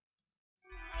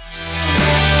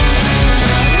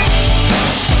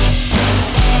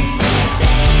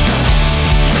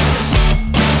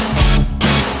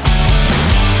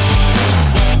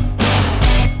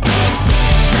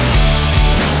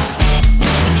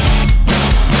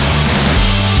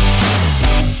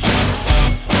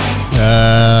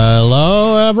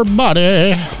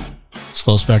everybody. It's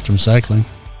Full Spectrum Cycling.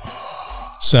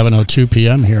 7:02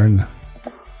 p.m. here in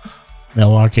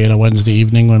Milwaukee on a Wednesday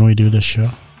evening when we do this show.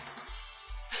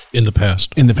 In the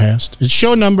past. It's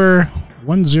show number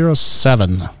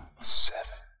 107. Do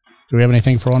we have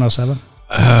anything for 107?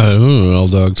 All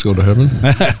dogs go to heaven.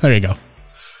 There you go.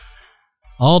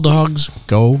 All dogs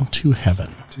go to heaven.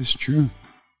 It's true.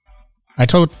 I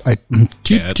taught I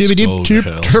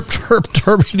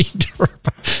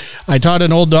taught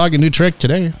an old dog a new trick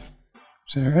today. Is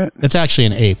that right? It's actually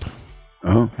an ape.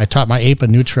 Oh. I taught my ape a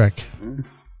new trick.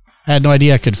 I had no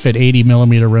idea I could fit 80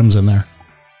 millimeter rims in there.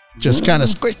 Just kind of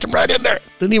squished them right in there.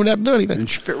 Didn't even have to do anything.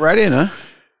 Did you fit right in, huh?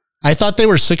 I thought they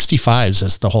were 65s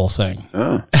as the whole thing.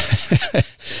 Oh.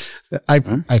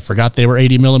 I forgot they were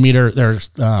 80 millimeter.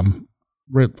 There's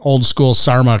old school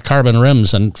Sarma carbon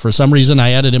rims, and for some reason I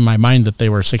had it in my mind that they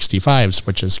were 65s,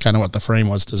 which is kind of what the frame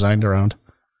was designed around.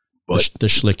 But, the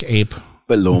Schlick ape.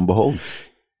 But lo and behold.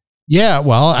 Yeah,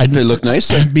 well, they look nice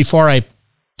then? Before I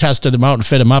tested them out and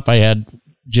fit them up, I had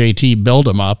JT build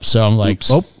them up. So I'm like,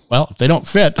 oops. Oh, well, if they don't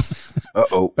fit,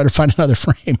 better find another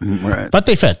frame. Right. But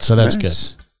they fit, so that's good.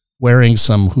 Wearing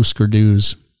some Husker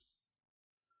Do's.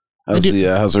 How's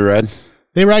the ride?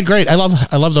 They ride great. I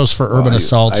love those for urban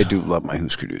assault. I do love my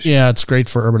Husker Do's. Yeah, it's great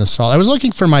for urban assault. I was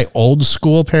looking for my old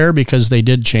school pair because they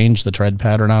did change the tread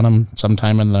pattern on them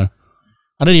sometime in the...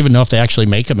 I don't even know if they actually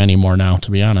make them anymore now,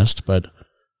 to be honest, but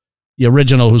the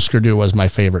original Husker Du was my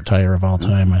favorite tire of all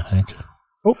time, I think.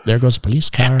 Oh, there goes a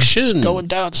police car. It's going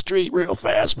down the street real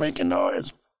fast, making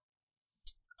noise.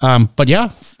 But yeah,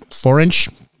 4-inch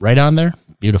right on there.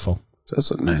 Beautiful.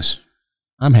 Does look nice.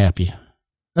 I'm happy.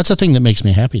 That's the thing that makes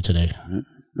me happy today.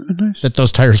 Nice. That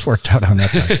those tires worked out on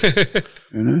that bike.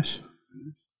 Very nice.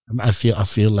 I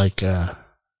feel like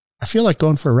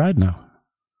going for a ride now.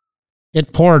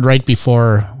 It poured right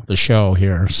before the show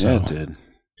here, so yeah, it did.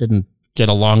 Didn't get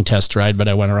a long test ride, but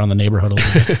I went around the neighborhood a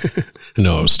little bit.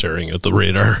 No, I was staring at the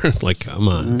radar. Like, come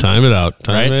on, time it out.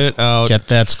 It out. Get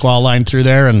that squall line through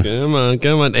there, and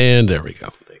come on, and there we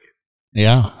go.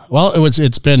 Yeah. Well,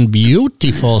 it's been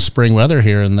beautiful spring weather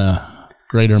here in the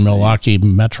greater Milwaukee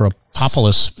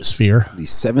metropolis sphere. The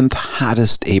 7th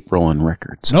hottest April on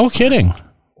record. No kidding.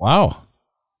 Wow.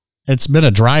 It's been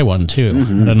a dry one too.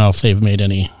 I don't know if they've made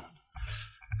any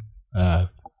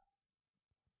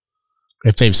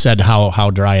if they've said how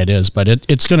dry it is, but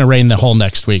it's going to rain the whole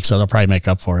next week, so they'll probably make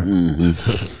up for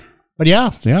it. But yeah,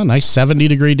 nice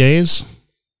 70-degree days.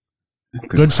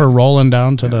 Good for rolling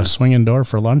down to the swinging door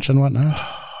for lunch and whatnot.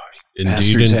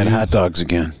 Bastards had hot dogs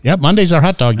again. Yep, Monday's our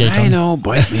hot dog day. I know,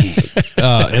 bite me.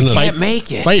 And can't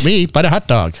make it. Bite me, bite a hot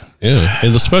dog. Yeah,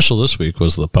 and the special this week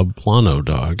was the poblano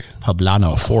dog.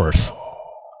 Poblano. 4th.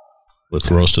 With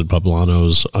roasted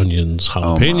poblanos, onions,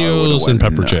 jalapenos, and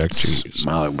pepper jack cheese.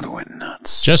 Molly would have went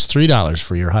nuts. Just $3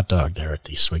 for your hot dog there at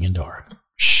the swinging door.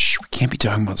 Shh, we can't be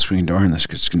talking about swinging door in this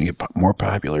because it's going to get more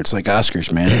popular. It's like Oscars,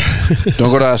 man.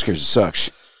 Don't go to Oscars. It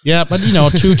sucks. Yeah, but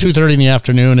 2:30 in the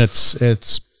afternoon,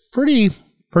 it's pretty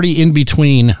in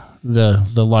between the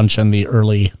lunch and the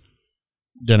early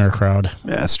dinner crowd.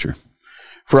 Yeah, that's true.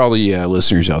 For all the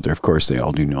listeners out there, of course, they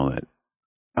all do know that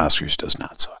Oscars does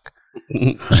not suck.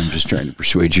 I'm just trying to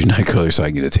persuade you not to go there so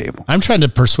I get a table. I'm trying to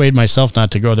persuade myself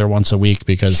not to go there once a week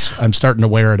because I'm starting to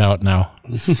wear it out now.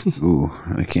 Ooh,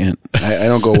 I can't. I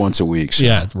don't go once a week. So.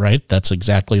 Yeah, right. That's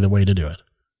exactly the way to do it.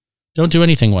 Don't do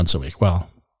anything once a week. Well,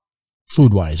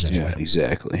 food-wise anyway. Yeah,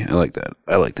 exactly. I like that.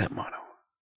 I like that motto.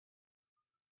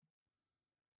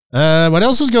 What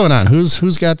else is going on?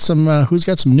 Who's got some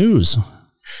news?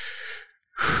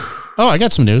 Oh, I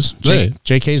got some news.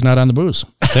 JK's not on the booze.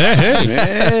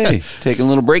 Hey, taking a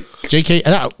little break.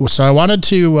 JK, so I wanted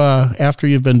to, after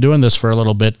you've been doing this for a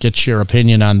little bit, get your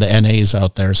opinion on the NAs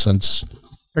out there since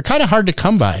they're kind of hard to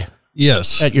come by.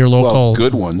 Yes. At your local.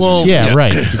 Good ones. Well, yeah,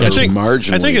 right. I think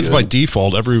it's by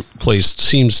default. Every place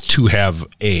seems to have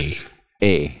A.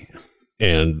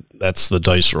 And that's the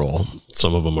dice roll.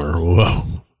 Some of them are, whoa.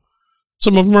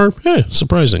 Some of them are,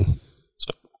 surprising.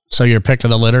 So your pick of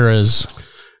the litter is?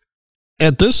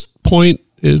 At this point,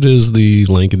 it is the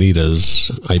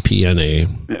Lagunitas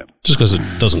IPNA. Yeah. Just because it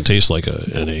doesn't taste like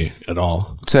a NA at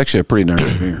all. It's actually a pretty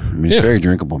nice beer. I mean, it's very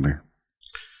drinkable beer.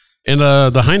 And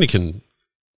the Heineken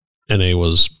NA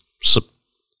was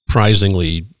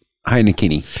surprisingly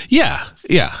Heineken-y. Yeah.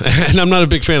 And I'm not a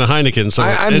big fan of Heineken, so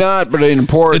I'm not, but in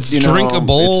port, it's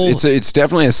drinkable. It's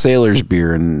definitely a sailor's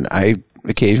beer, and I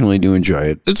occasionally do enjoy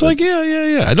it. It's like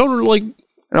yeah. I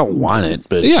don't want it,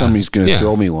 but if somebody's going to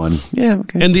throw me one. Yeah,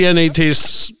 okay. And the NA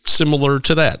tastes similar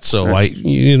to that, so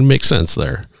it makes sense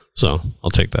there. So I'll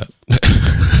take that.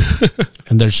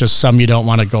 And there's just some you don't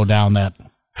want to go down that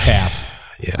path.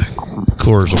 Yeah.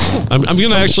 Coors. I'm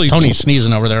going to actually. Tony's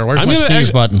sneezing over there. Where's my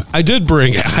sneeze button? I did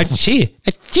bring. At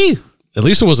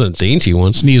least it wasn't a dainty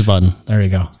one. Sneeze button. There you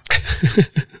go.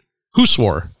 Who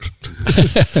swore?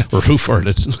 Or who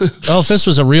farted? Well, if this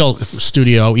was a real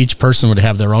studio, each person would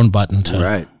have their own button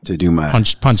to do my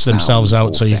punch themselves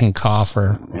out so you can cough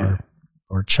or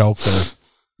choke or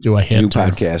do a hit. New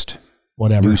podcast.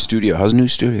 Whatever. New studio. How's new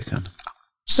studio coming?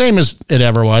 Same as it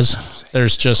ever was.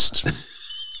 There's just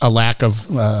a lack of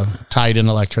tied-in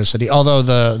electricity. Although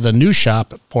the new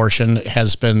shop portion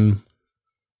has been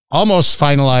almost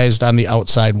finalized on the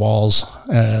outside walls.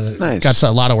 Nice. Got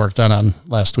a lot of work done on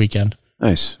last weekend.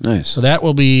 Nice. So that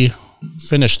will be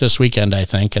finished this weekend, I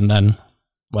think. And then,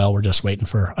 well, we're just waiting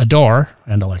for a door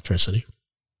and electricity.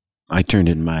 I turned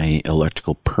in my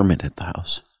electrical permit at the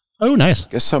house. Oh, nice.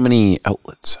 Guess how many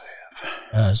outlets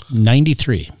I have?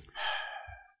 93.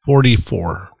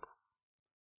 44.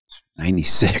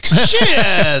 96.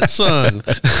 Shit, son.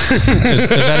 Does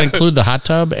that include the hot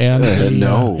tub and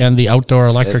no, and the outdoor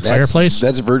electric fireplace?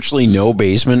 That's virtually no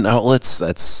basement outlets.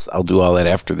 I'll do all that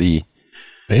after the.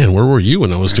 Man, where were you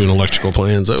when I was doing electrical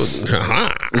plans? This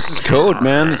is code,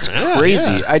 man. It's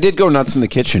crazy. Yeah. I did go nuts in the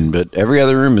kitchen, but every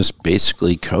other room is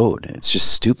basically code. It's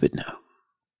just stupid now.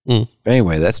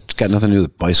 Anyway, that's got nothing to do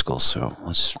with bicycles, so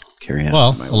let's carry on.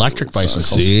 Well, electric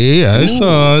bicycles. See, I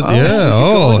saw it. Yeah.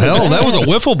 Oh, hell, that was a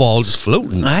wiffle ball just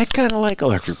floating. I kind of like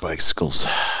electric bicycles.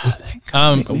 I think.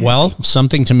 Well,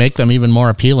 something to make them even more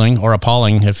appealing or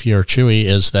appalling if you're Chewy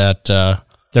is that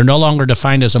they're no longer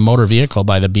defined as a motor vehicle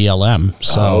by the BLM.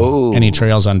 So any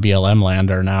trails on BLM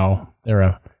land are now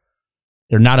they're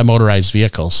not a motorized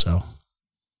vehicle. So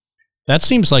that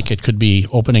seems like it could be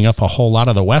opening up a whole lot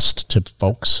of the West to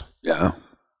folks. Yeah.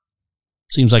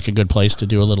 Seems like a good place to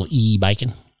do a little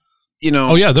e-biking.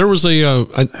 Oh yeah, there was a.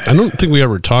 I don't think we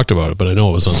ever talked about it, but I know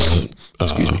it was on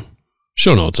the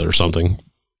show notes or something.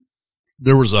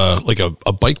 There was a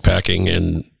bike packing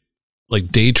and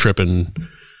like day tripping,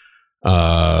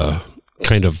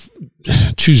 kind of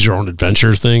choose your own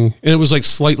adventure thing, and it was like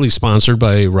slightly sponsored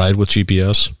by Ride with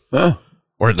GPS,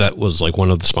 or that was like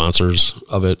one of the sponsors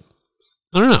of it.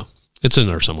 I don't know. It's in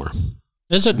there somewhere.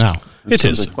 Is it now? It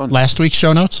is. Like last week's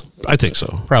show notes? I think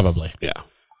so. Probably. Yeah.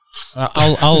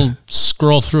 I'll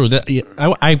scroll through that.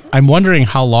 I'm wondering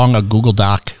how long a Google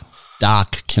Doc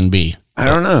can be. I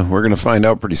don't know. We're going to find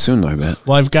out pretty soon, I bet.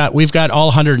 Well, we've got all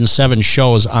 107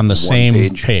 shows on the same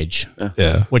page.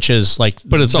 Yeah. Which is like,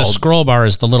 but it's the scroll bar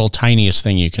is the little tiniest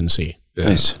thing you can see. Yeah.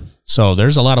 Nice. So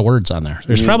there's a lot of words on there.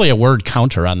 There's probably a word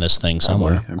counter on this thing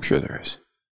somewhere. I'm sure there is.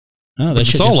 Oh,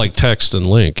 it's all like text and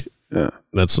link. Yeah.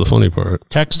 That's the funny part.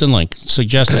 Text and link.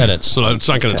 Suggest edits. So it's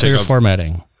not going to take up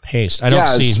formatting. Paste. I don't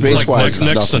see space-wise,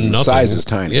 next to nothing. Size is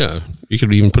tiny. Yeah. You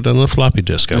could even put it on a floppy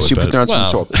disk. But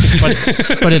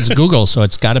it's Google, so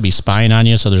it's got to be spying on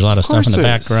you. So there's a lot of stuff in the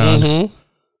background. Mm-hmm.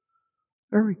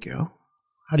 There we go.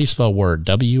 How do you spell word?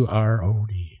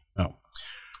 W-R-O-D. Oh,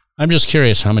 I'm just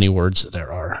curious how many words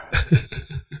there are.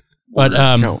 But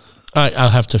I'll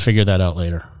have to figure that out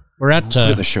later. We're at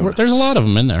the show. There's a lot of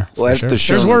them in there. Well, after the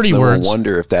show, there's wordy words. I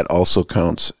wonder if that also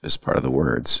counts as part of the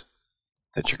words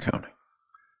that you're counting.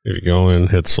 If you go in,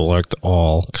 hit select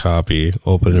all, copy,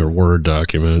 open your Word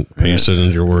document, paste it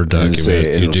into your Word document.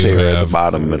 It'll tell you at the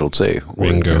bottom, it'll say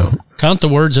bingo. Count the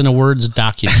words in a Word's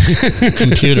document.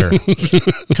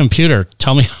 Computer,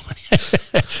 tell me how many.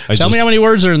 Tell me how many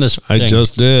words are in this thing. I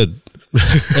just did.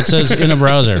 It says in a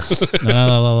browser.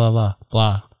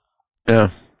 Blah. Yeah.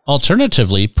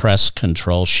 Alternatively, press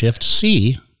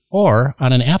Control-Shift-C or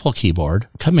on an Apple keyboard,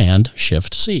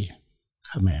 Command-Shift-C.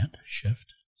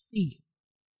 Command-Shift-C.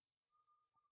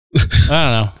 I don't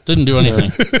know. Didn't do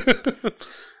anything.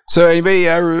 So anybody?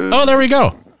 Oh, there we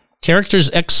go. Characters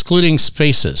excluding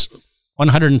spaces.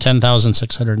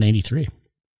 110,683.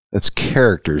 That's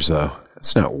characters, though.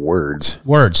 That's not words.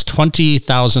 Words.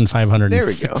 20,560. There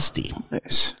we go.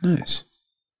 Nice.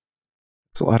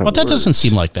 It's a lot of. But that doesn't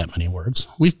seem like that many words.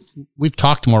 We've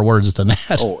talked more words than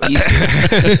that. Oh,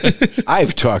 easy.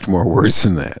 I've talked more words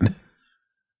than that.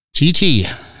 TT.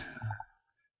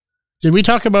 Did we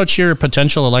talk about your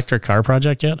potential electric car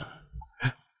project yet?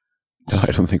 No,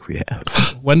 I don't think we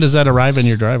have. When does that arrive in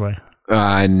your driveway?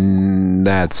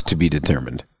 That's to be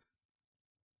determined.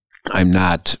 I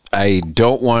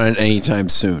don't want it anytime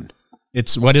soon.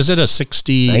 It's, what is it, a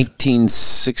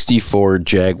 1964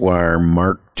 Jaguar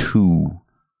Mark II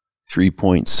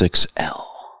 3.6L,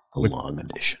 the long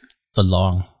edition. The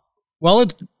long. Well,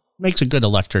 it makes a good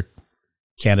electric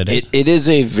candidate. It is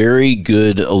a very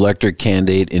good electric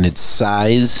candidate in its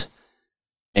size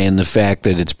and the fact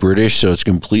that it's British, so it's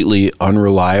completely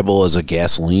unreliable as a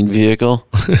gasoline vehicle.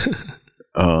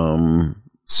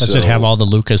 Does it have all the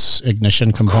Lucas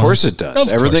ignition components? Of course it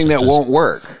does. Everything that won't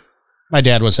work. My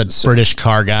dad was a British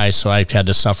car guy, so I had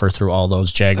to suffer through all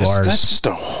those Jaguars. That's just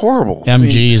a horrible.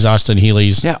 MGs, Austin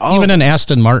Healey's, even an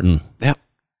Aston Martin. Yeah.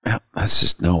 That's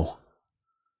just no.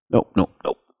 Nope.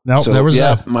 So, there was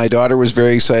my daughter was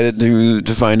very excited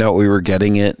to find out we were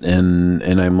getting it,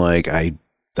 and I'm like,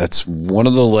 that's one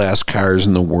of the last cars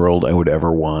in the world I would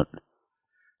ever want.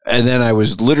 And then I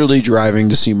was literally driving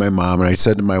to see my mom, and I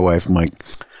said to my wife, I'm like,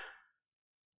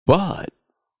 but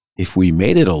if we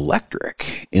made it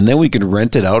electric and then we could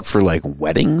rent it out for like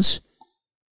weddings,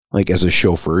 like as a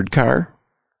chauffeured car,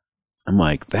 I'm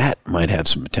like, that might have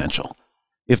some potential.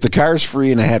 If the car's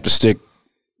free and I have to stick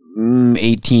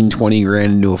 18, 20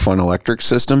 grand into a fun electric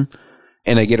system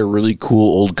and I get a really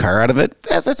cool old car out of it,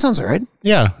 that sounds all right.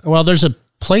 Yeah. Well, there's a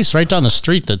place right down the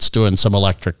street that's doing some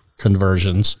electric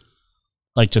conversions,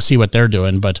 like to see what they're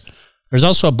doing. But there's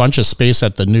also a bunch of space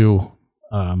at the new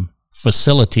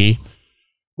facility.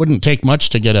 Wouldn't take much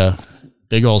to get a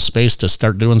big old space to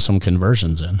start doing some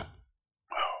conversions in.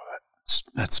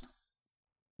 Oh,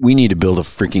 we need to build a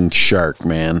freaking Shark,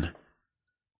 man.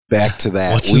 Back to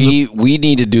that. We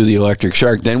need to do the electric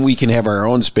Shark. Then we can have our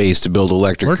own space to build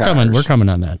electric cars. We're coming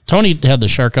on that. Tony had the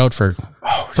Shark out for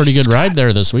a pretty good ride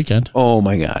there this weekend. Oh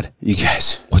my God. You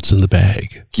guys. What's in the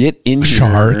bag? Get in here.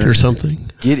 Shark or something?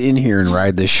 Get in here and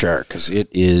ride this Shark because it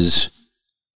is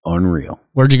unreal.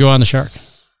 Where'd you go on the Shark?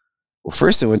 Well,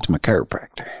 first I went to my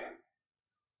chiropractor.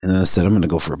 And then I said, I'm going to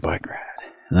go for a bike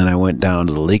ride. And then I went down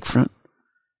to the lakefront.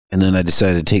 And then I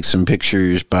decided to take some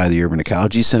pictures by the Urban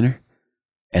Ecology Center.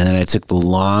 And then I took the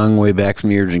long way back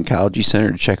from the Urban Ecology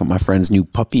Center to check out my friend's new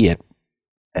puppy at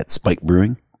Spike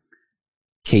Brewing.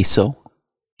 Queso.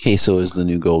 Queso is the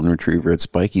new golden retriever at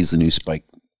Spike. He's the new Spike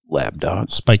lab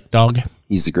dog. Spike dog.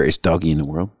 He's the greatest doggy in the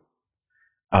world.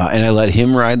 And I let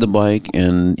him ride the bike,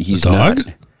 and he's not the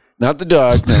dog. No. The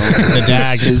dag.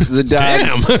 The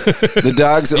dog's, the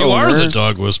dog's owner. You are the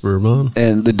dog whisperer, man.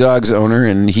 And the dog's owner,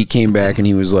 and he came back and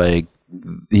he was like,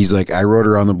 I rode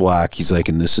her on the block. He's like,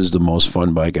 and this is the most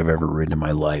fun bike I've ever ridden in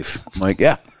my life. I'm like,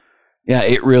 yeah,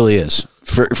 it really is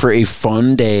for a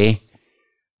fun day.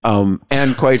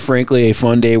 And quite frankly, a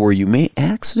fun day where you may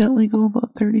accidentally go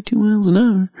about 32 miles an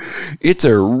hour. It's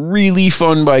a really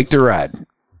fun bike to ride.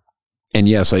 And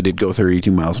yes, I did go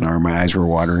 32 miles an hour. My eyes were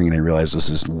watering, and I realized this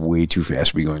is way too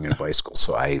fast to be going on a bicycle.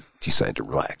 So I decided to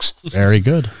relax. Very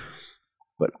good.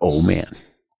 But oh man,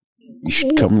 you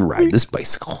should come and ride this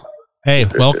bicycle. Hey,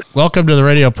 welcome to the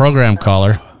radio program,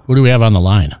 caller. Who do we have on the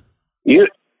line? You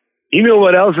know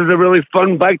what else is a really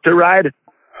fun bike to ride?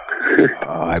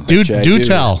 Do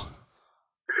tell.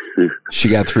 She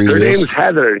got 3 Her wheels. name's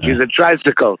Heather. She's a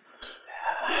tricycle.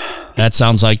 That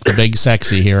sounds like the big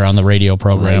sexy here on the radio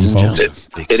program, folks.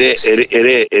 It is.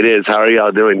 How are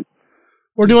y'all doing?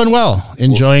 We're doing well.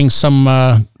 Enjoying some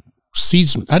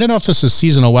season. I don't know if this is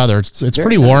seasonal weather. It's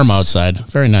pretty warm outside.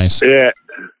 Very nice. Yeah,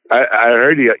 I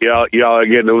heard y'all are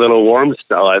getting a little warm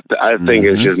still. I think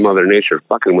it's just Mother Nature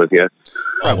fucking with you.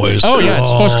 Always. Oh yeah, it's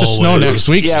supposed to snow next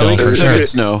week. Yeah, still we for sure.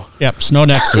 Snow. Yep, snow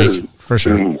next week for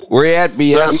sure. Where you at,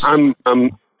 BS?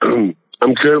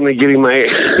 I'm currently getting my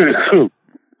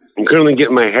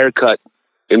hair cut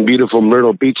in beautiful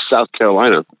Myrtle Beach, South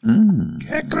Carolina.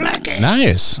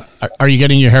 Nice. Are you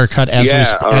getting your hair cut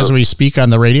as we speak on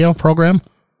the radio program?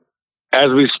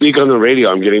 As we speak on the radio,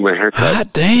 I'm getting my hair cut.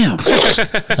 God damn.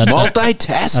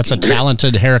 Multitasking. That's a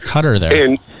talented hair cutter there.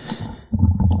 And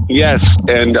yes,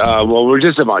 and well, we're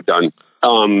just about done.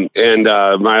 And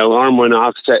my alarm went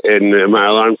off, and my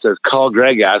alarm says, "Call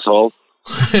Greg, asshole."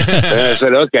 And I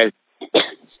said, "Okay."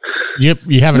 You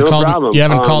haven't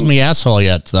called me asshole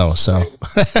yet, though. So,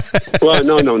 well,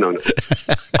 no.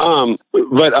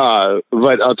 But I'll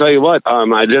tell you what. I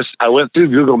went through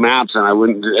Google Maps and I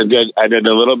did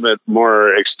a little bit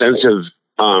more extensive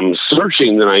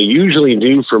searching than I usually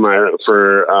do for my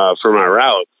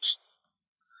routes.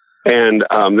 And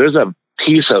there's a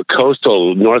piece of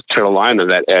coastal North Carolina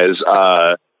that is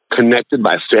connected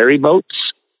by ferry boats.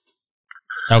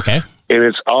 Okay. And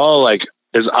it's all like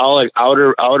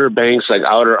outer banks, like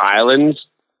outer islands,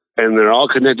 and they're all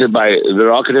connected by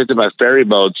ferry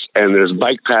boats, and there's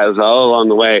bike paths all along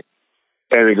the way,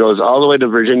 and it goes all the way to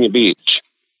Virginia Beach.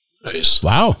 Nice.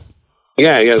 Wow.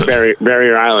 Yeah,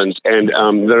 barrier islands, and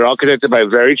they're all connected by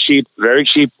very cheap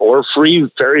or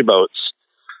free ferry boats,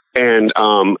 and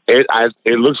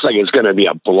it looks like it's going to be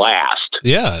a blast.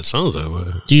 Yeah, it sounds that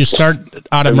way. Do you start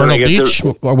out at Myrtle Beach,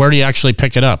 or where do you actually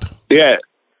pick it up? Yeah.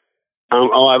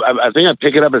 I think I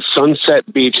pick it up at Sunset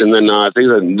Beach, and then I think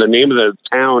the name of the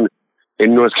town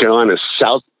in North Carolina is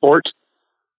Southport.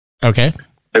 Okay.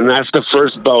 And that's the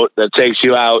first boat that takes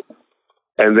you out,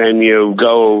 and then you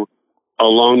go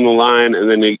along the line, and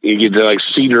then you get to like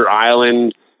Cedar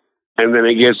Island, and then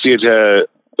it gets you to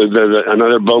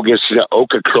another boat gets you to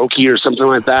Ocracoke or something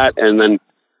like that, and then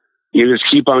you just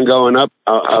keep on going up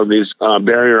of these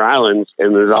barrier islands,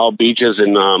 and there's all beaches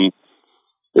and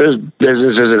there's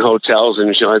businesses and hotels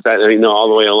and shit like that, all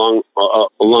the way along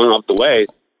up the way.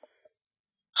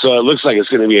 So it looks like it's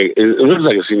going to be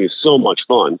so much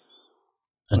fun.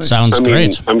 That sounds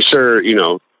great. I'm sure,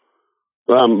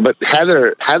 but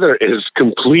Heather is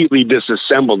completely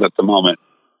disassembled at the moment.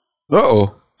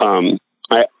 Uh-oh.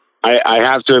 I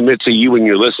have to admit to you and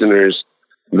your listeners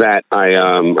that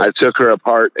I took her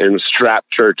apart and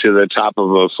strapped her to the top of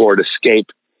a Ford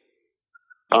Escape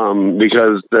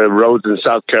because the roads in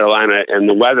South Carolina and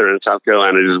the weather in South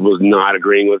Carolina just was not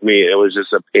agreeing with me. It was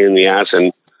just a pain in the ass,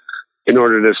 and in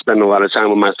order to spend a lot of time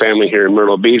with my family here in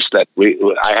Myrtle Beach,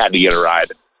 I had to get a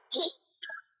ride.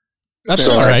 That's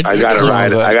all right. I got a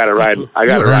ride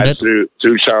through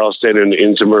Charleston and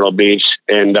into Myrtle Beach,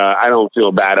 and I don't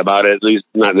feel bad about it. At least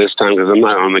not this time, because I'm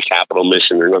not on the Capitol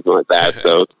mission or nothing like that.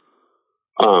 So,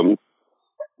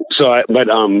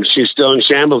 she's still in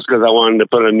shambles because I wanted to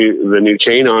put the new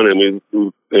chain on, and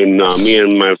me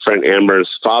and my friend Amber's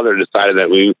father decided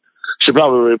that we should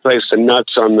probably replace the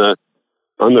nuts on the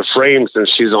frame,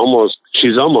 since she's almost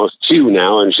 2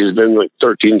 now, and she's been like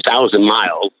 13,000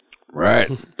 miles. Right.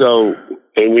 So,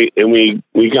 and we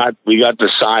got the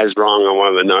size wrong on one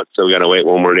of the nuts, so we got to wait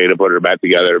one more day to put her back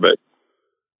together. But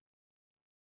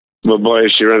boy,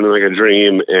 is she running like a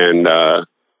dream, and I'll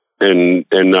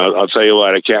tell you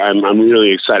what, I'm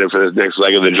really excited for this next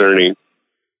leg of the journey.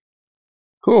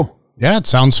 Cool. Yeah, it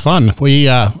sounds fun. We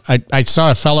I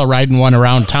saw a fella riding one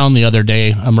around town the other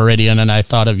day, a Meridian, and I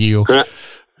thought of you.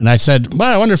 And I said,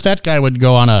 well, I wonder if that guy would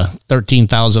go on a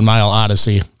 13,000-mile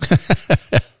odyssey.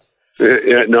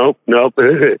 Yeah, nope.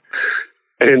 and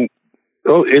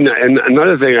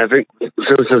another thing, I think,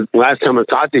 since the last time I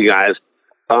talked to you guys,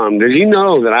 did you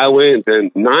know that I went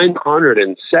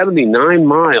 979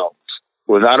 miles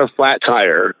without a flat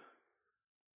tire?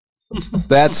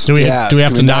 That's do we have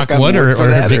to knock wood, or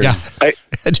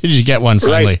did you get one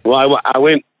finally? Right. Well, I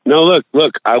went. No,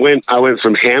 look. I went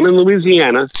from Hammond,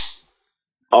 Louisiana,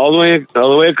 all the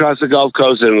way across the Gulf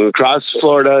Coast and across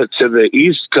Florida to the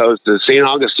East Coast to St.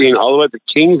 Augustine, all the way to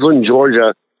Kingsland,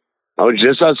 Georgia. I was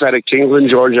just outside of Kingsland,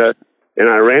 Georgia, and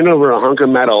I ran over a hunk of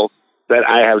metal that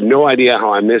I have no idea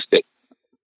how I missed it.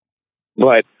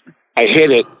 But I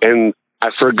hit it, and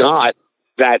I forgot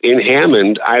that in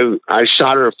Hammond, I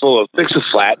shot her full of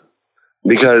Fix-A-Flat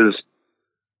because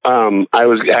I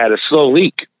had a slow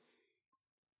leak.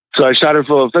 So I shot her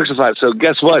full of Fix-A-Flat. So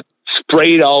guess what?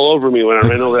 Sprayed all over me when I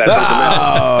ran over that.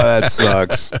 Oh, that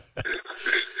sucks.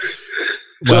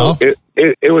 Well,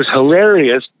 it was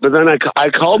hilarious. But then I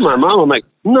called my mom. I'm like,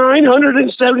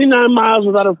 979 miles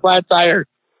without a flat tire.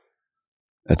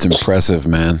 That's impressive,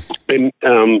 man. And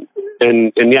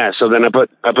yeah, so then I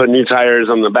put new tires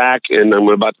on the back, and I'm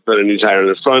about to put a new tire in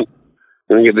the front,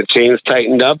 and get the chains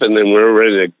tightened up, and then we're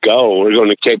ready to go. We're going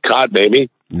to Cape Cod, baby.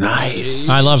 Nice.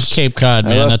 I love Cape Cod,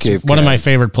 man. That's one of my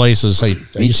favorite places. I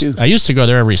used to go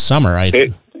there every summer. I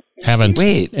haven't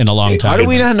in a long time. How do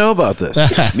we not know about this?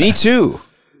 Me too.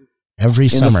 Every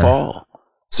summer. In the fall.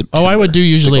 September. I would do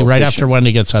usually right after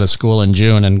Wendy gets out of school in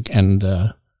June and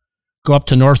go up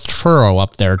to North Truro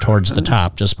up there towards the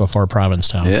top just before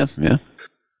Provincetown. Yeah.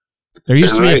 There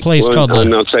used to be a place called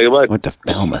I'll tell you what. Went to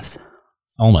Falmouth.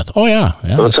 Oh yeah.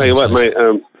 I'll tell you what.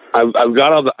 I've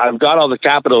got all the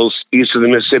capitals east of the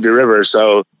Mississippi River.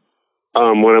 So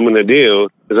what I'm going to do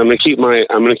is I'm going to keep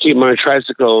my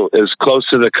tricycle as close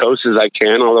to the coast as I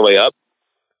can all the way up.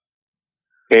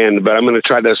 But I'm going to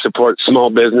try to support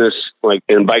small business like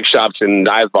in bike shops and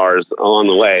dive bars along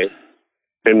the way,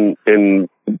 and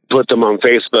put them on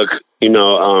Facebook, and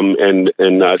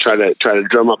try to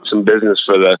drum up some business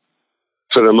for the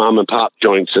mom and pop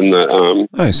joints and the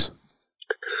nice.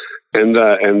 And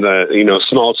the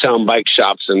small town bike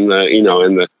shops and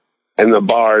the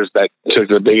bars that took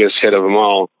the biggest hit of them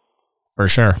all. For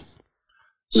sure.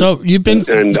 So you've been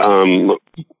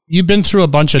through a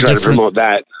bunch of different. Promote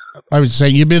that. I would say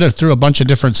you've been through a bunch of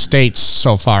different states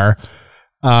so far.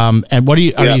 And what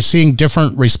are you seeing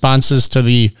different responses to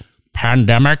the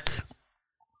pandemic?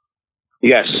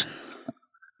 Yes.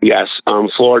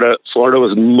 Florida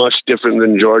was much different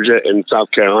than Georgia, and South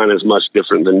Carolina is much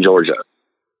different than Georgia.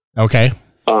 Okay.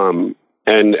 So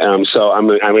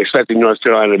I'm expecting North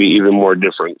Carolina to be even more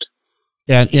different.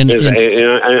 Yeah.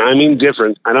 I mean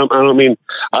different. I don't mean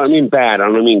bad. I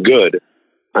don't mean good.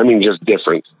 I mean just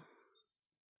different.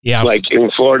 Yeah. Like in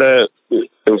Florida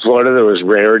there was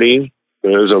rarity.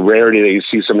 a rarity that you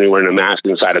see somebody wearing a mask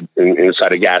inside a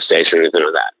gas station or anything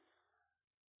like that.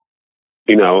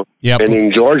 You know, Yep. And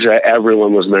in Georgia,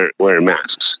 everyone was wearing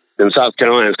masks. In South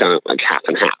Carolina, it's kind of like half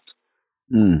and half.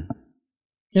 Mm.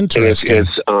 Interesting.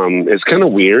 It's kind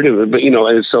of weird, but you know,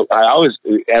 and so I always,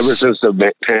 ever since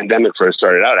the pandemic first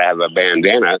started out, I have a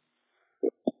bandana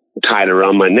tied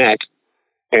around my neck,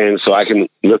 and so I can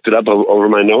lift it up over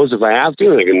my nose if I have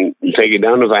to. I can take it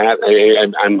down if I have.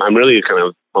 I'm really kind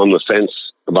of on the fence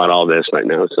about all this right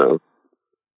now. So.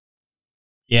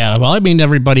 Yeah, well, I mean,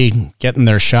 everybody getting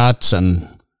their shots and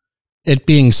it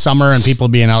being summer and people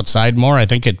being outside more, I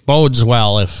think it bodes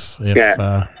well if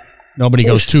nobody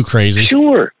goes too crazy.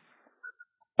 Sure.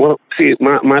 Well, see,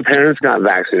 my parents got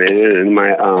vaccinated, and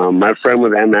my friend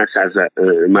with MS has that.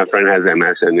 My friend has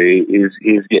MS, and he's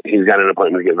got an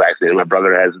appointment to get vaccinated. My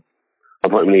brother has an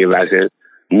appointment to get vaccinated.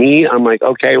 Me, I'm like,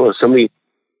 okay, well, somebody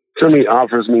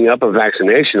offers me up a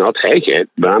vaccination, I'll take it.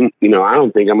 But I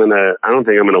don't think I'm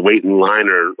gonna wait in line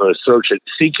or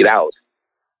seek it out.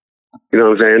 You know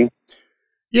what I'm saying?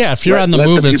 Yeah, if you're on the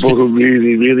move, the people who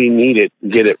really, really need it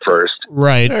get it first.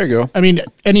 Right. There you go. I mean,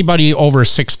 anybody over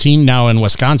 16 now in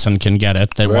Wisconsin can get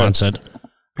it that wants it.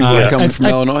 People coming from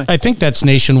Illinois. I think that's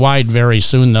nationwide very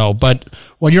soon, though. But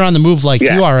when you're on the move like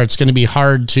you are, it's going to be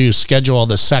hard to schedule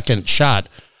the second shot.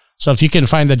 So if you can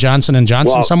find the Johnson &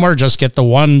 Johnson somewhere, just get the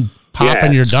one pop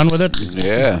and you're done with it.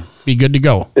 Yeah. Be good to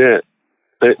go. Yeah.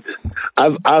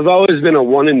 I've always been a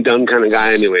one and done kind of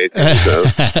guy anyway. So.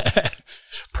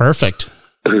 Perfect.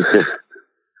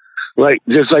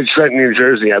 Just like Trenton, New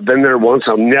Jersey. I've been there once.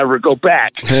 I'll never go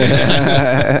back.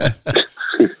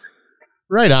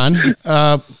 Right on.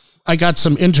 I got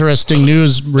some interesting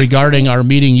news regarding our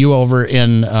meeting you over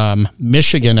in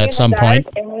Michigan at some point.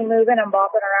 And you moving and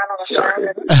bopping around on the phone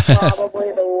is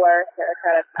probably the worst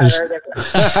haircut I've ever given.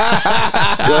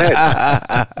 Go ahead.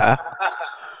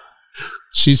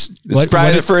 It's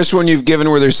probably the first one you've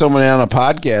given where there's someone on a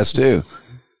podcast too.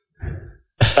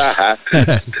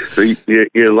 So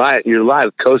you're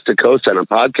live coast to coast on a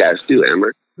podcast too,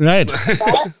 Amber. Right.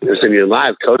 Listen, you're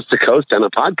live coast to coast on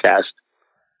a podcast.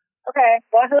 Okay.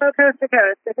 Well, hello, coast to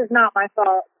coast. This is not my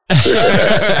fault. This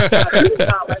is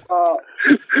not my fault.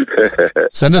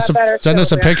 Send us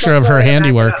a picture of her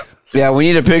handiwork. Yeah, we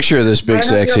need a picture of this big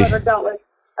sexy. I've ever dealt with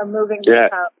a moving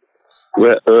house.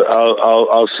 Well,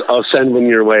 I'll send one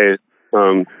your way.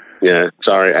 Yeah,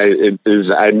 sorry. I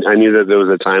knew that there was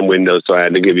a time window, so I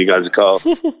had to give you guys a call.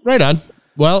 Right on.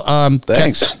 Well,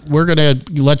 thanks. We're gonna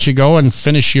let you go and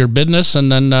finish your business,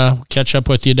 and then catch up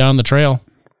with you down the trail.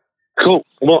 Cool.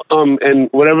 Well, and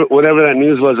whatever that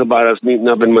news was about us meeting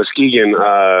up in Muskegon,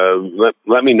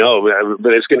 let me know.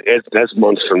 But that's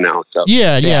months from now. So.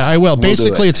 Yeah, I will.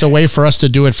 Basically, it's a way for us to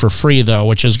do it for free, though,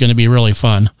 which is going to be really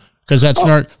fun because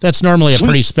that's normally a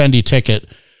pretty spendy ticket.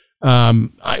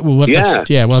 We'll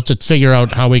have to figure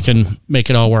out how we can make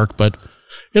it all work, but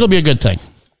it'll be a good thing.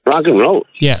 Rock and roll.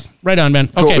 Yeah, right on, man.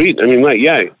 Okay. Sweet. I mean,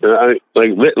 literally,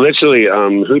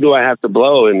 who do I have to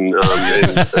blow, and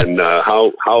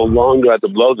how long do I have to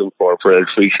blow them for a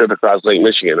free trip across Lake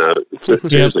Michigan?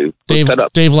 Seriously,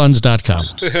 DaveLunds.com.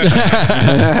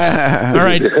 All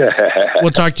right,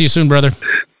 we'll talk to you soon, brother.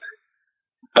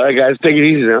 All right, guys, take it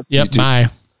easy now. Yep.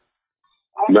 Bye.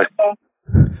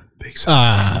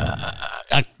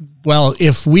 Well,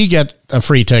 if we get a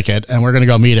free ticket and we're going to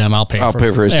go meet him, I'll pay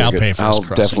for his ticket. I'll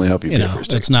definitely help you pay for his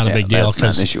ticket. It's not a big deal. That's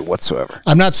not an issue whatsoever.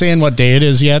 I'm not saying what day it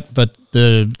is yet, but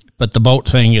the boat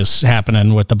thing is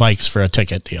happening with the bikes for a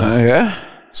ticket deal. Yeah.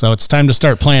 So it's time to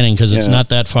start planning because it's not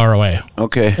that far away.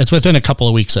 Okay. It's within a couple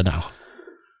of weeks of now.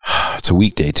 It's a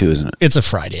weekday too, isn't it? It's a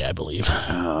Friday, I believe.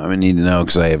 I need to know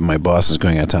because my boss is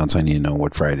going out of town, so I need to know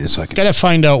what Friday is. So I can. Got to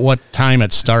find out what time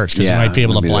it starts because you might be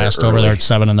able to blast over there at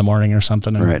 7 a.m. or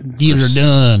something. Right. Get her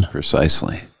done.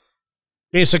 Precisely.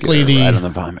 Basically, right on the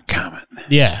vomit comet.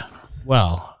 Yeah.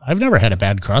 Well, I've never had a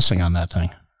bad crossing on that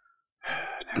thing.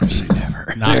 Never say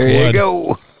never. There you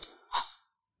go.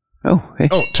 Oh, hey.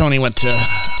 Oh, Tony went to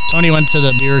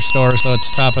the beer store, so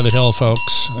it's top of the hill,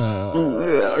 folks.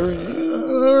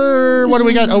 What do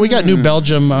we got? Oh, we got New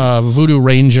Belgium Voodoo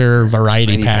Ranger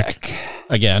variety pack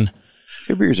again.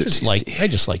 Their beers are tasty. I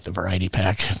just like the variety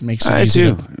pack. It makes it I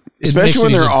easy. do. Especially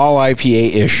when they're all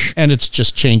IPA-ish. And it's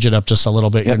just change it up just a little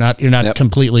bit. Yep. You're not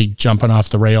completely jumping off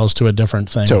the rails to a different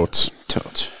thing.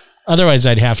 Totes. Otherwise,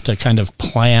 I'd have to kind of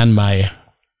plan my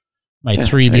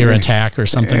 3-beer attack or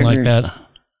something like that.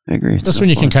 I agree. This one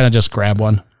you can kind of just grab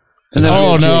one. And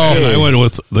I went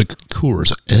with the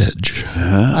Coors Edge.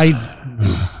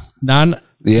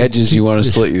 The edges you want to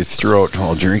slit your throat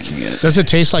while drinking it. Does it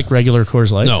taste like regular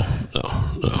Coors Light? No.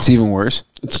 It's even worse.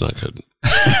 It's not good.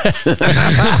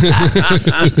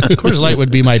 Coors Light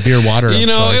would be my beer water of choice.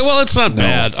 Well, it's not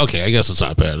bad. Okay, I guess it's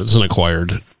not bad. It's an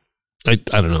acquired. I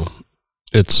don't know.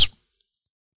 It's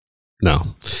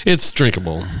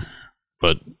drinkable,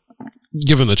 but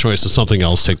given the choice of something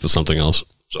else, take the something else.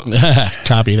 So.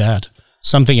 Copy that.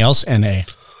 Something else, NA.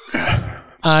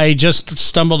 I just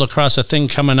stumbled across a thing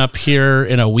coming up here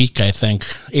in a week, I think,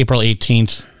 April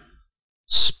 18th.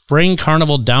 Spring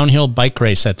Carnival downhill bike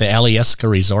race at the Alyeska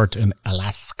Resort in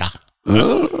Alaska.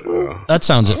 That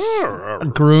sounds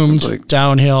groomed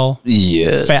downhill,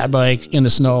 fat bike in the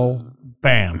snow.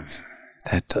 Bam.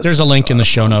 There's a link in the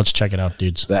show notes. Check it out,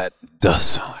 dudes. That does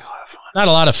sound like a lot of fun. Not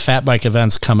a lot of fat bike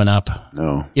events coming up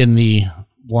in the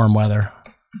warm weather,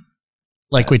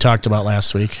 like we talked about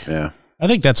last week. Yeah. I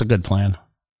think that's a good plan.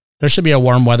 There should be a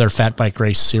warm weather fat bike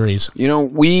race series.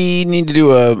 We need to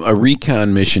do a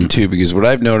recon mission too, because what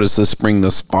I've noticed this spring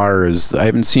thus far is I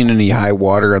haven't seen any high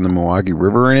water on the Milwaukee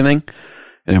River or anything.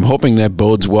 And I'm hoping that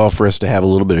bodes well for us to have a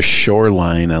little bit of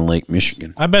shoreline on Lake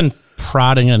Michigan. I've been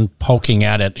prodding and poking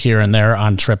at it here and there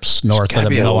on trips north of the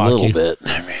Milwaukee. A little bit.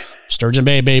 Sturgeon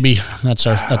Bay, baby. That's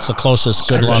the closest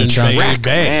good long jump.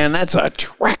 Man, that's a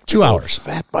track. 2 hours.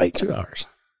 Fat bike. 2 hours.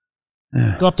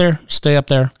 Go up there, stay up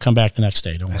there, come back the next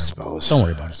day. Don't worry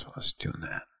about it. I suppose doing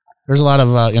that. There's a lot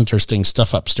of interesting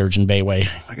stuff up Sturgeon Bay way.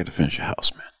 I got to finish a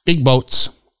house, man. Big boats.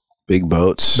 Big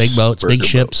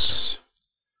ships.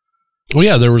 Well,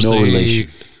 yeah, there was relation.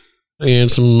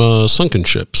 And some sunken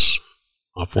ships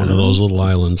off one of those little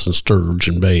islands in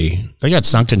Sturgeon Bay. They got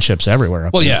sunken ships everywhere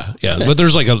up there. Yeah. But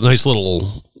there's like a nice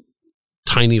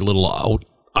tiny little out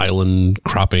island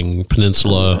cropping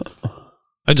peninsula.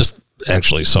 I just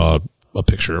actually saw a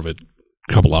picture of it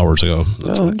a couple hours ago.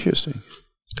 That's interesting.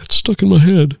 Got stuck in my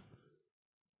head.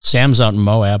 Sam's out in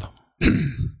Moab.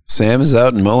 Sam is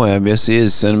out in Moab. Yes, he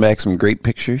is. Sending back some great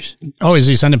pictures. Oh, is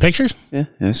he sending pictures? Yeah.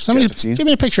 Give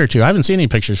me a picture or two. I haven't seen any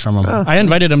pictures from him. I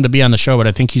invited him to be on the show, but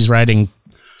I think he's riding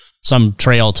some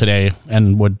trail today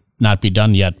and would not be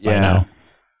done yet by now.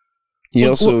 He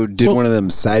also did one of them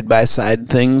side-by-side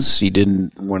things. He did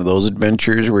one of those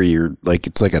adventures where you're like,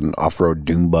 it's like an off-road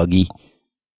dune buggy.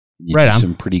 You do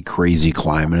some pretty crazy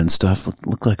climbing and stuff.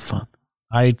 Look like fun.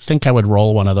 I think I would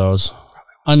roll one of those.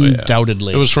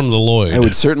 Undoubtedly. It was from the Lloyd. I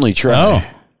would certainly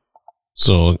try.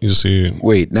 So you see.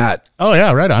 Wait, not. Oh,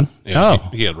 yeah, right on. Yeah,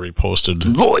 he had reposted.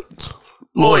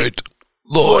 Lloyd.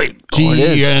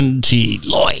 TNT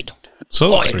Lloyd. So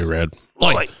that's pretty rad.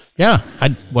 Lloyd. Yeah.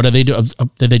 What do they do?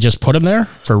 Did they just put him there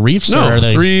for reefs? No, or are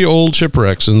they 3 old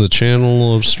shipwrecks in the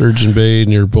channel of Sturgeon Bay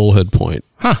near Bullhead Point.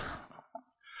 Huh.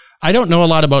 I don't know a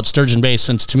lot about Sturgeon Bay,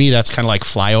 since to me that's kind of like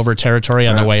flyover territory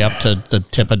on the way up to the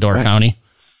tip of Door County.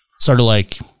 Sort of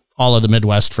like all of the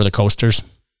Midwest for the coasters.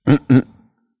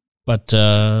 But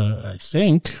I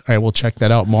think I will check that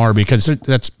out more, because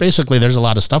that's basically, there's a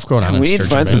lot of stuff going on. We need to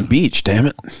find some beach, damn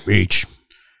it. Beach.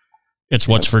 It's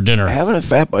what's for dinner. Having a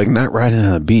fat bike not riding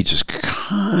on the beach is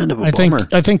kind of a bummer.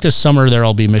 I think this summer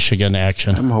there'll be Michigan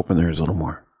action. I'm hoping there's a little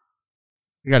more.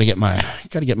 I got to get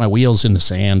my wheels in the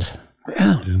sand.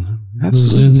 Yeah,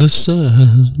 in the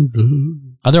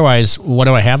sun. Otherwise, what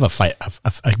do I have a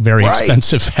very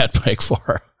expensive fat bike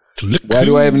for? Why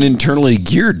do I have an internally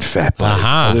geared fat bike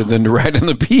other than to ride on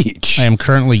the beach? I am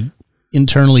currently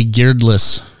internally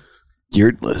gearedless.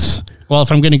 Well,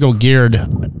 if I'm going to go geared,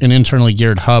 an internally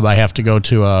geared hub, I have to go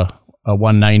to a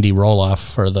 190 roll-off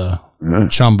for the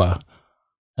Chumba.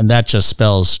 And that just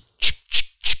spells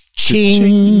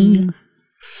ching.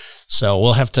 So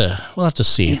we'll have to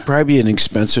see. It'd probably be an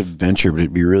expensive venture, but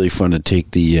it'd be really fun to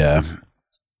take the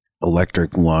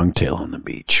electric longtail on the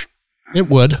beach. It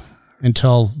would,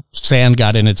 until sand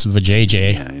got in its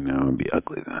vajayjay. Yeah, I know. It'd be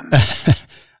ugly then.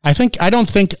 I don't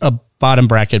think a bottom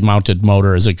bracket mounted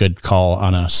motor is a good call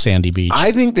on a sandy beach.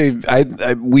 I think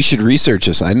we should research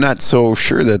this. I'm not so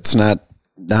sure that's not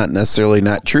necessarily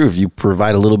not true. If you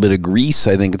provide a little bit of grease,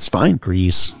 I think it's fine.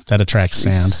 Grease that attracts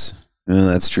sand. Yeah,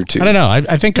 that's true too. I don't know.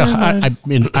 I think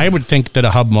I would think that a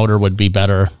hub motor would be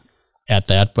better at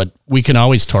that, but we can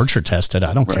always torture test it.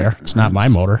 I don't care. It's not my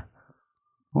motor.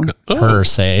 Per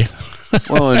se.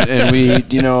 Well, and we,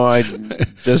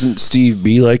 doesn't Steve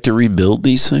B like to rebuild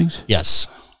these things? Yes.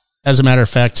 As a matter of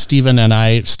fact, Steven and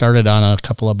I started on a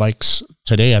couple of bikes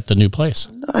today at the new place.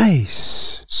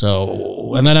 Nice.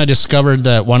 So, and then I discovered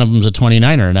that one of them's a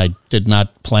 29er, and I did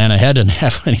not plan ahead and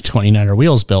have any 29er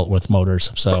wheels built with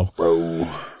motors. So,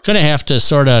 gonna have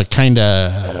to kind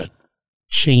of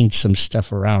change some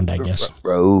stuff around, I guess.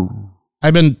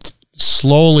 I've been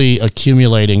slowly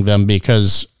accumulating them,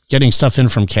 because getting stuff in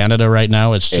from Canada right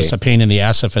now, it's just a pain in the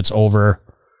ass if it's over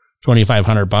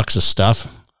 $2,500 of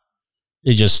stuff.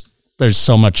 there's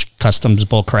so much customs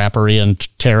bull crappery and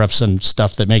tariffs and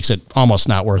stuff that makes it almost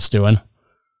not worth doing.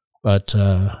 But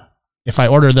if I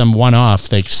order them one off,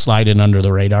 they slide in under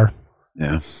the radar.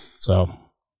 Yeah. So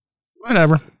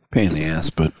whatever. Pain in the ass,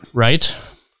 but right.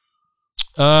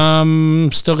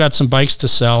 Still got some bikes to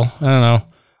sell. I don't know.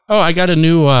 Oh, I got a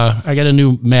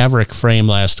new Maverick frame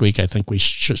last week. I think we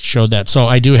showed that. So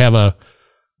I do have a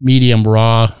medium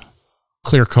raw,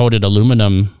 clear coated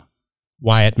aluminum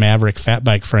Wyatt Maverick fat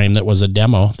bike frame that was a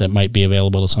demo that might be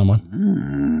available to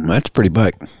someone. That's a pretty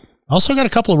bike. Also got a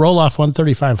couple of roll-off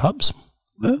 135 hubs,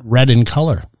 red in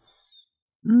color,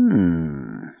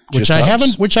 which I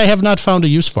have not found a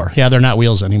use for. Yeah, they're not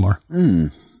wheels anymore.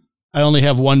 I only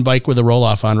have one bike with a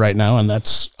roll-off on right now, and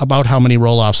that's about how many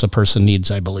roll-offs a person needs,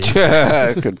 I believe.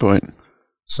 Good point.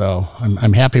 So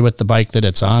I'm happy with the bike that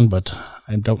it's on, but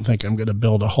I don't think I'm going to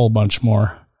build a whole bunch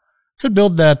more. Could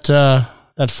build that.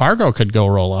 That Fargo could go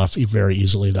roll off very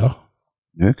easily, though.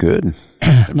 Yeah, good.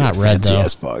 Not red, though.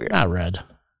 Fargo. Not red.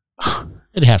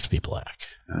 It'd have to be black.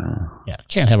 Yeah,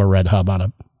 can't have a red hub on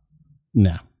a.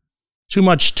 No, too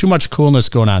much coolness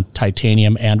going on.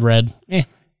 Titanium and red. Go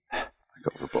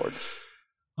overboard.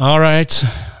 All right,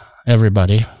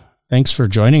 everybody. Thanks for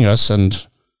joining us and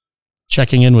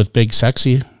checking in with Big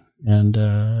Sexy, and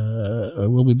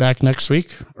we'll be back next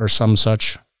week or some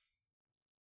such.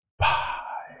 Bye.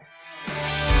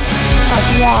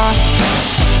 Yeah.